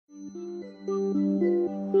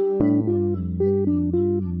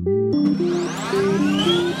Hello,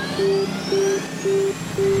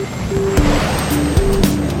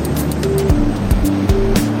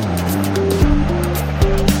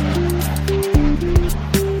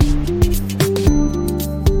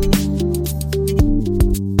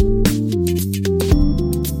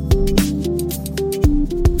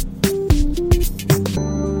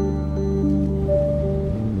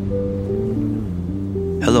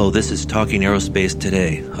 this is Talking Aerospace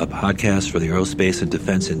Today, a podcast for the aerospace and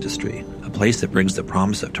defense industry, a place that brings the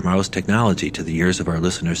promise of tomorrow's technology to the ears of our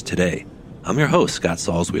listeners today. I'm your host, Scott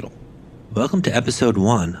Salzwedel. Welcome to episode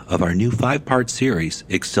 1 of our new 5-part series,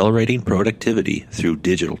 Accelerating Productivity Through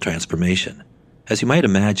Digital Transformation. As you might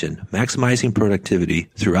imagine, maximizing productivity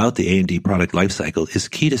throughout the A&D product lifecycle is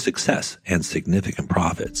key to success and significant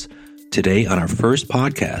profits. Today, on our first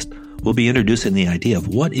podcast, we'll be introducing the idea of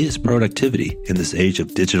what is productivity in this age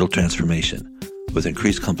of digital transformation. With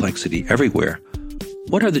increased complexity everywhere,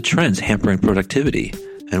 what are the trends hampering productivity?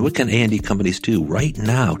 And what can A&D companies do right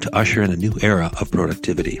now to usher in a new era of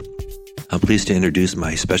productivity? I'm pleased to introduce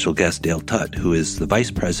my special guest, Dale Tutt, who is the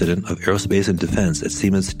Vice President of Aerospace and Defense at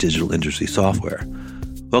Siemens Digital Industry Software.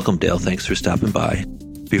 Welcome, Dale. Thanks for stopping by.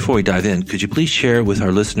 Before we dive in, could you please share with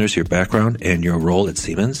our listeners your background and your role at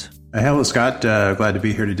Siemens? Hello, Scott. Glad to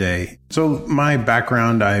be here today. So my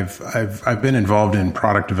background, I've been involved in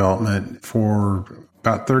product development for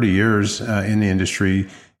about 30 years in the industry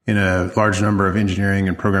in a large number of engineering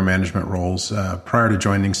and program management roles. Prior to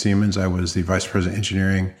joining Siemens, I was the vice president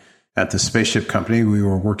engineering at the spaceship company. We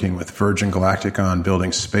were working with Virgin Galactic on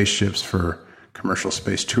building spaceships for commercial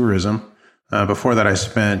space tourism. Before that, I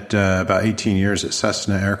spent about 18 years at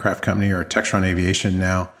Cessna Aircraft Company, or Textron Aviation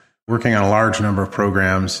now, working on a large number of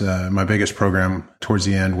programs. My biggest program towards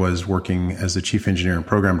the end was working as the chief engineer and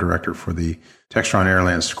program director for the Textron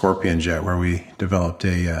Airland Scorpion jet, where we developed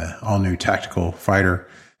a all-new tactical fighter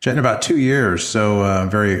jet in about 2 years. So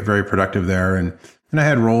very, very productive there. And I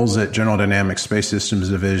had roles at General Dynamics Space Systems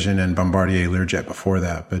Division and Bombardier Learjet before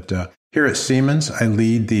that. But here at Siemens, I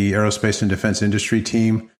lead the aerospace and defense industry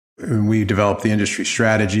team. We develop the industry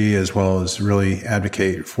strategy as well as really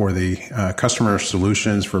advocate for the customer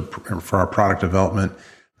solutions for our product development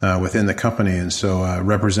within the company. And so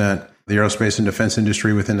represent the aerospace and defense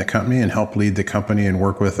industry within the company and help lead the company and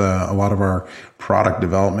work with a lot of our product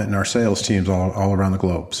development and our sales teams all around the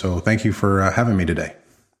globe. So thank you for having me today.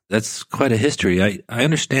 That's quite a history. I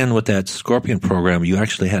understand with that Scorpion program, you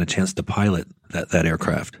actually had a chance to pilot that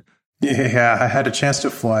aircraft. Yeah, I had a chance to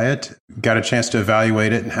fly it, got a chance to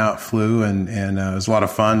evaluate it and how it flew, and it was a lot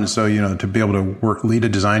of fun. So, to be able to lead a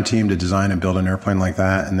design team to design and build an airplane like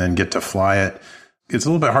that and then get to fly it, it's a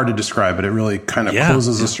little bit hard to describe, but it really kind of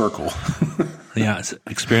closes a circle. Yeah, it's an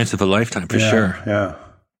experience of a lifetime for sure. Yeah.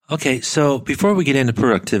 Okay, so before we get into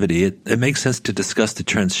productivity, it makes sense to discuss the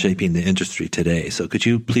trends shaping the industry today. So could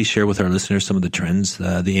you please share with our listeners some of the trends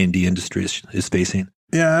the A&D industry is facing?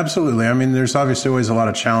 Yeah, absolutely. I mean, there's obviously always a lot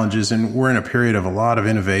of challenges, and we're in a period of a lot of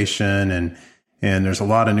innovation, and there's a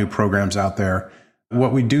lot of new programs out there.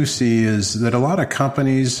 What we do see is that a lot of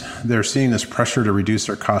companies, they're seeing this pressure to reduce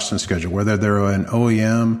their cost and schedule, whether they're an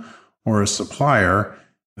OEM or a supplier.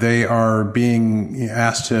 They are being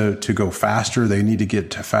asked to go faster. They need to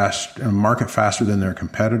get to market faster than their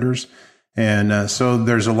competitors. And so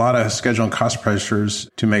there's a lot of schedule and cost pressures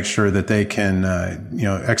to make sure that they can,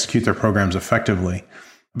 execute their programs effectively.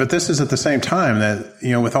 But this is at the same time that,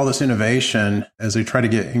 with all this innovation, as they try to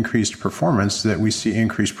get increased performance, that we see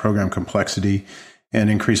increased program complexity and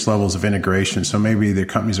increased levels of integration. So maybe the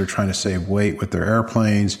companies are trying to save weight with their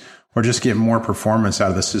airplanes or just get more performance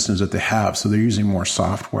out of the systems that they have. So they're using more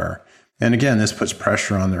software. And again, this puts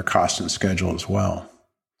pressure on their cost and schedule as well.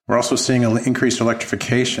 We're also seeing an increased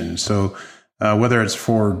electrification. So whether it's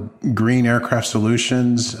for green aircraft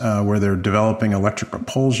solutions, where they're developing electric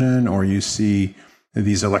propulsion, or you see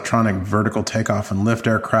these electronic vertical takeoff and lift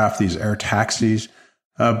aircraft, these air taxis.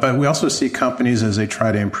 But we also see companies as they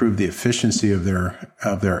try to improve the efficiency of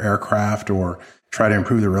their aircraft or try to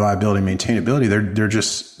improve the reliability and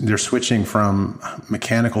maintainability. They're switching from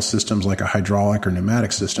mechanical systems like a hydraulic or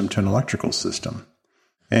pneumatic system to an electrical system.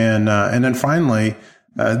 And then finally,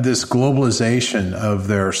 this globalization of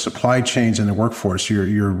their supply chains and the workforce.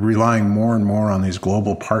 You're relying more and more on these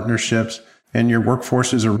global partnerships, and your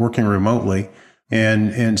workforces are working remotely.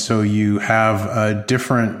 And so you have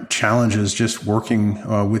different challenges just working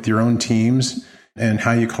with your own teams and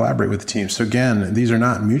how you collaborate with the team. So again, these are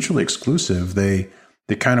not mutually exclusive. They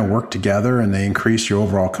kind of work together, and they increase your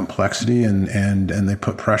overall complexity, and they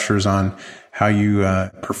put pressures on how you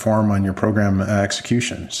perform on your program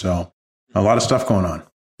execution. So a lot of stuff going on.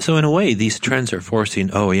 So in a way, these trends are forcing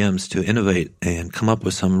OEMs to innovate and come up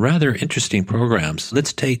with some rather interesting programs.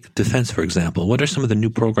 Let's take defense, for example. What are some of the new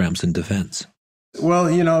programs in defense? Well,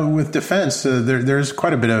 with defense, there's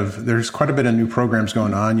quite a bit of new programs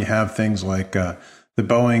going on. You have things like the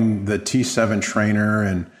Boeing, the T-7 trainer,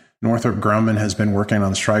 and Northrop Grumman has been working on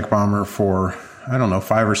the strike bomber for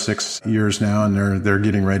 5 or 6 years now, and they're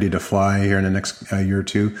getting ready to fly here in the next year or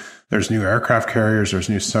two. There's new aircraft carriers, there's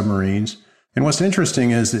new submarines. And what's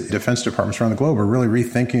interesting is that defense departments around the globe are really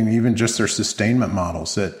rethinking even just their sustainment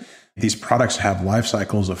models, that these products have life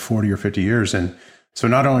cycles of 40 or 50 years. And so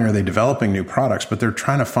not only are they developing new products, but they're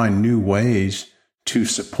trying to find new ways to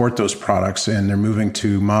support those products, and they're moving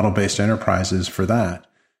to model-based enterprises for that.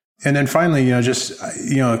 And then finally,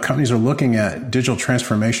 companies are looking at digital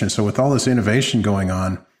transformation. So with all this innovation going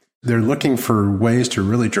on, they're looking for ways to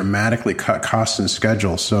really dramatically cut costs and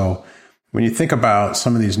schedule. So when you think about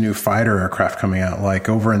some of these new fighter aircraft coming out, like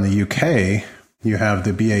over in the UK, you have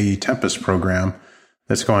the BAE Tempest program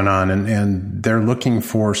that's going on, and they're looking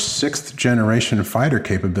for 6th generation fighter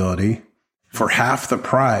capability for half the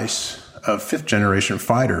price of 5th generation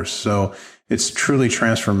fighters. So it's truly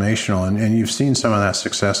transformational. And you've seen some of that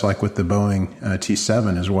success, like with the Boeing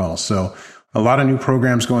T-7 as well. So a lot of new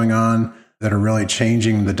programs going on that are really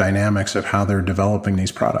changing the dynamics of how they're developing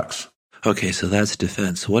these products. Okay, so that's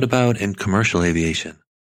defense. What about in commercial aviation?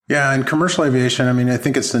 Yeah, in commercial aviation, I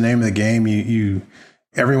think it's the name of the game.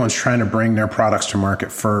 Everyone's trying to bring their products to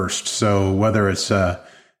market first. So whether it's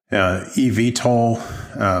eVTOL,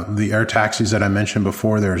 the air taxis that I mentioned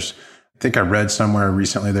before, I think I read somewhere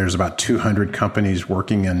recently there's about 200 companies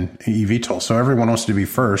working in eVTOL. So everyone wants to be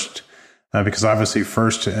first because obviously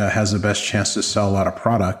first has the best chance to sell a lot of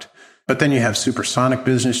product. But then you have supersonic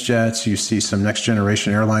business jets. You see some next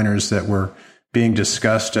generation airliners that were being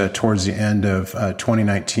discussed towards the end of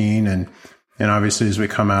 2019. And obviously as we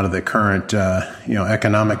come out of the current,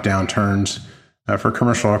 economic downturns for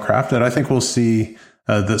commercial aircraft, that I think we'll see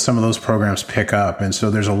some of those programs pick up. And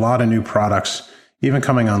so there's a lot of new products even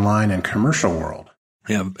coming online in commercial world.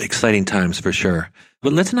 Yeah, exciting times for sure.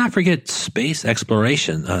 But let's not forget space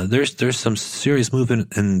exploration. There's some serious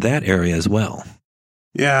movement in that area as well.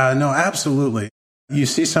 Yeah, no, absolutely. You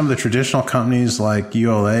see some of the traditional companies like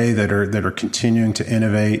ULA that are continuing to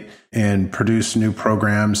innovate and produce new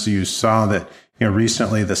programs. You saw that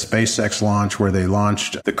recently the SpaceX launch, where they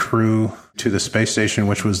launched the crew to the space station,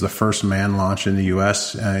 which was the first manned launch in the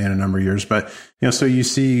U.S. In a number of years. But so you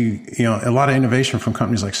see a lot of innovation from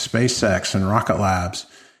companies like SpaceX and Rocket Labs,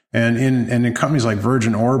 and in companies like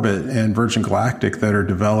Virgin Orbit and Virgin Galactic that are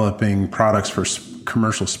developing products for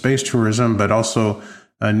commercial space tourism, but also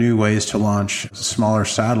new ways to launch smaller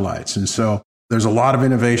satellites. And so there's a lot of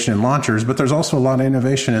innovation in launchers, but there's also a lot of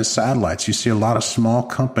innovation in satellites. You see a lot of small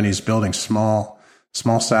companies building small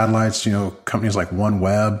satellites, companies like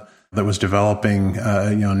OneWeb that was developing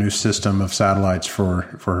a new system of satellites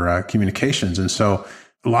for communications. And so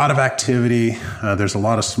a lot of activity. There's a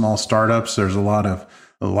lot of small startups. There's a lot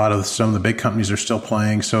of some of the big companies are still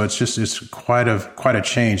playing. So it's quite a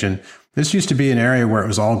change. And this used to be an area where it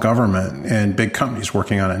was all government and big companies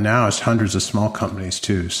working on it. Now it's hundreds of small companies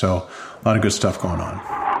too. So a lot of good stuff going on.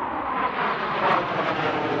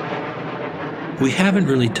 We haven't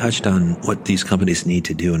really touched on what these companies need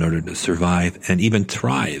to do in order to survive and even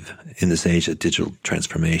thrive in this age of digital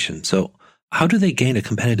transformation. So how do they gain a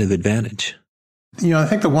competitive advantage? I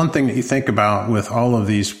think the one thing that you think about with all of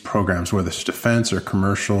these programs, whether it's defense or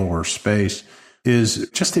commercial or space, is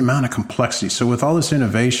just the amount of complexity. So with all this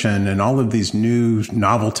innovation and all of these new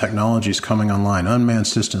novel technologies coming online, unmanned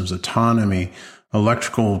systems, autonomy,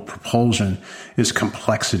 electrical propulsion, is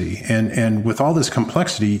complexity. And with all this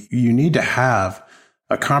complexity, you need to have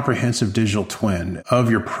a comprehensive digital twin of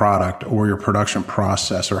your product or your production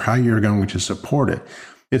process or how you're going to support it.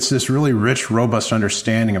 It's this really rich, robust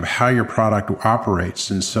understanding of how your product operates.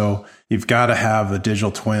 And so you've got to have a digital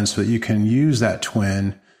twin so that you can use that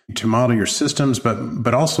twin to model your systems,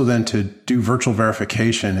 but also then to do virtual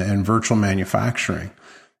verification and virtual manufacturing.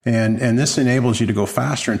 And this enables you to go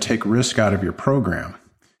faster and take risk out of your program.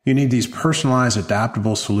 You need these personalized,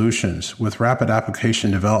 adaptable solutions with rapid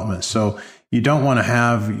application development. So you don't want to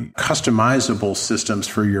have customizable systems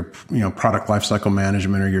for your product lifecycle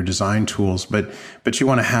management or your design tools, but you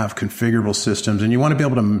want to have configurable systems, and you want to be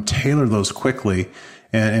able to tailor those quickly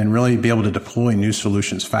and really be able to deploy new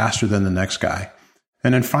solutions faster than the next guy.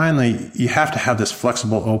 And then finally, you have to have this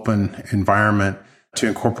flexible, open environment to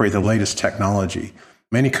incorporate the latest technology.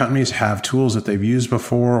 Many companies have tools that they've used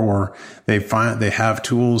before, or they have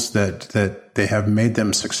tools that they have made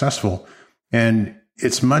them successful. And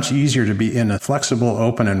it's much easier to be in a flexible,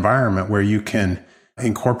 open environment where you can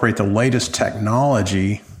incorporate the latest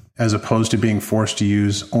technology as opposed to being forced to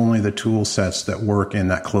use only the tool sets that work in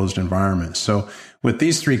that closed environment. So with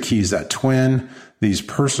these three keys, that twin, these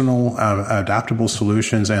personal adaptable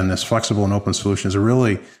solutions, and this flexible and open solutions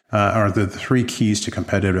are the three keys to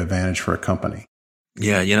competitive advantage for a company.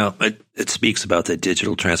 Yeah, it speaks about the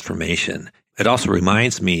digital transformation. It also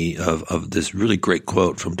reminds me of this really great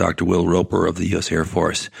quote from Dr. Will Roper of the U.S. Air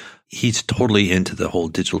Force. He's totally into the whole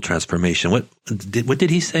digital transformation. What did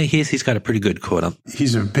he say? He's got a pretty good quote.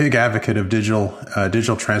 He's a big advocate of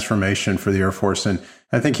digital transformation for the Air Force. And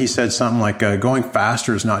I think he said something like, going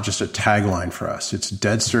faster is not just a tagline for us. It's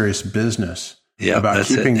dead serious business about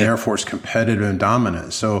keeping the Air Force competitive and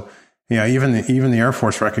dominant. So, even the Air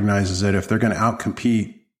Force recognizes that if they're going to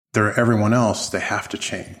outcompete everyone else, they have to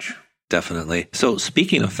change. Definitely. So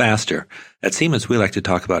speaking of faster, at Siemens, we like to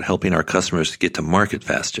talk about helping our customers get to market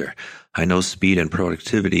faster. I know speed and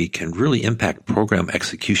productivity can really impact program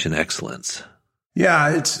execution excellence.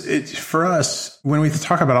 Yeah, it's for us, when we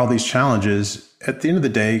talk about all these challenges, at the end of the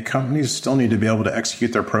day, companies still need to be able to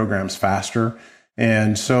execute their programs faster.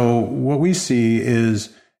 And so what we see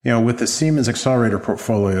is, with the Siemens Accelerator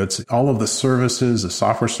portfolio, it's all of the services, the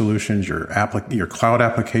software solutions, your cloud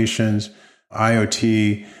applications,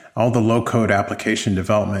 IoT, all the low-code application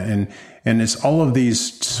development, and it's all of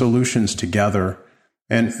these solutions together,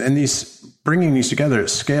 and bringing these together, it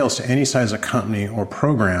scales to any size of company or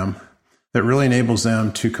program that really enables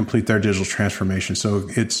them to complete their digital transformation. So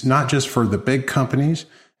it's not just for the big companies,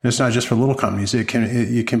 and it's not just for little companies. It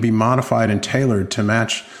can be modified and tailored to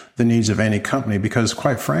match the needs of any company, because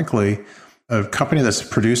quite frankly, a company that's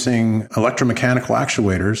producing electromechanical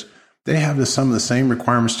actuators, they have some of the same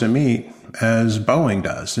requirements to meet as Boeing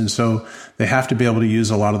does. And so they have to be able to use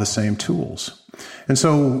a lot of the same tools. And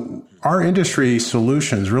so our industry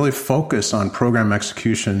solutions really focus on program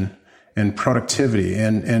execution and productivity.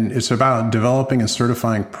 And it's about developing and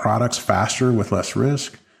certifying products faster with less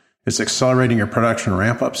risk. It's accelerating your production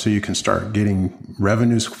ramp up so you can start getting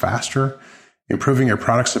revenues faster, improving your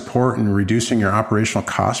product support and reducing your operational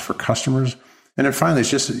costs for customers. And then finally, it's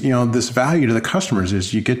just, this value to the customers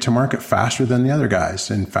is you get to market faster than the other guys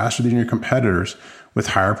and faster than your competitors with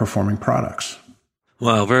higher performing products.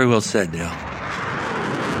 Wow, very well said, Dale.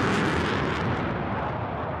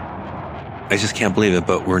 I just can't believe it,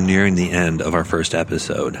 but we're nearing the end of our first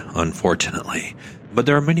episode, unfortunately. But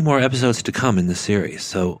there are many more episodes to come in this series.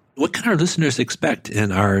 So what can our listeners expect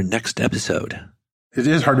in our next episode? It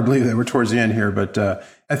is hard to believe that we're towards the end here, but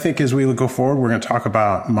I think as we go forward, we're going to talk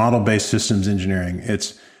about model-based systems engineering.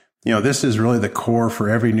 It's, this is really the core for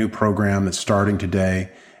every new program that's starting today.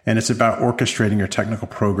 And it's about orchestrating your technical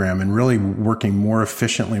program and really working more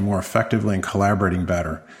efficiently, more effectively, and collaborating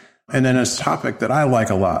better. And then a topic that I like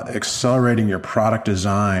a lot, accelerating your product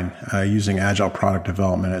design using agile product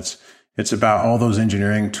development. It's about all those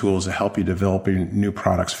engineering tools that help you develop your new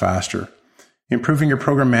products faster. Improving your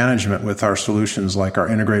program management with our solutions like our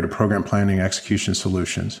integrated program planning and execution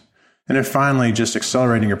solutions. And then finally, just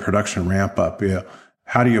accelerating your production ramp up.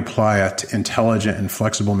 How do you apply intelligent and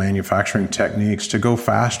flexible manufacturing techniques to go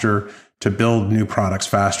faster, to build new products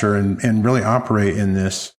faster, and really operate in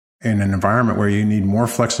an environment where you need more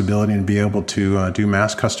flexibility and be able to do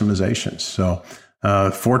mass customizations. So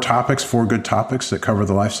 4 good topics that cover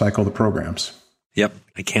the life cycle of the programs. Yep,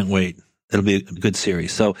 I can't wait. It'll be a good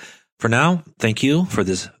series. So for now, thank you for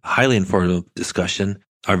this highly informative discussion,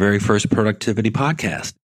 our very first productivity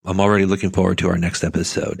podcast. I'm already looking forward to our next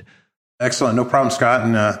episode. Excellent. No problem, Scott.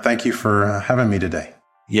 And thank you for having me today.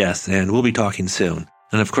 Yes, and we'll be talking soon.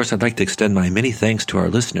 And of course, I'd like to extend my many thanks to our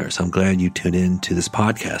listeners. I'm glad you tuned in to this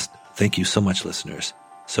podcast. Thank you so much, listeners.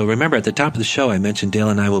 So remember, at the top of the show, I mentioned Dale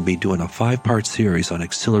and I will be doing a 5-part series on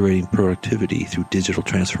accelerating productivity through digital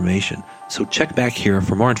transformation. So check back here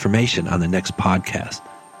for more information on the next podcast.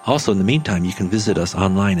 Also, in the meantime, you can visit us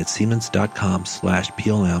online at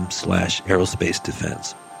siemens.com/plm/aerospace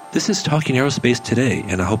defense. This is Talking Aerospace Today,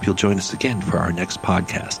 and I hope you'll join us again for our next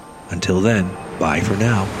podcast. Until then, bye for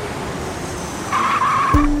now.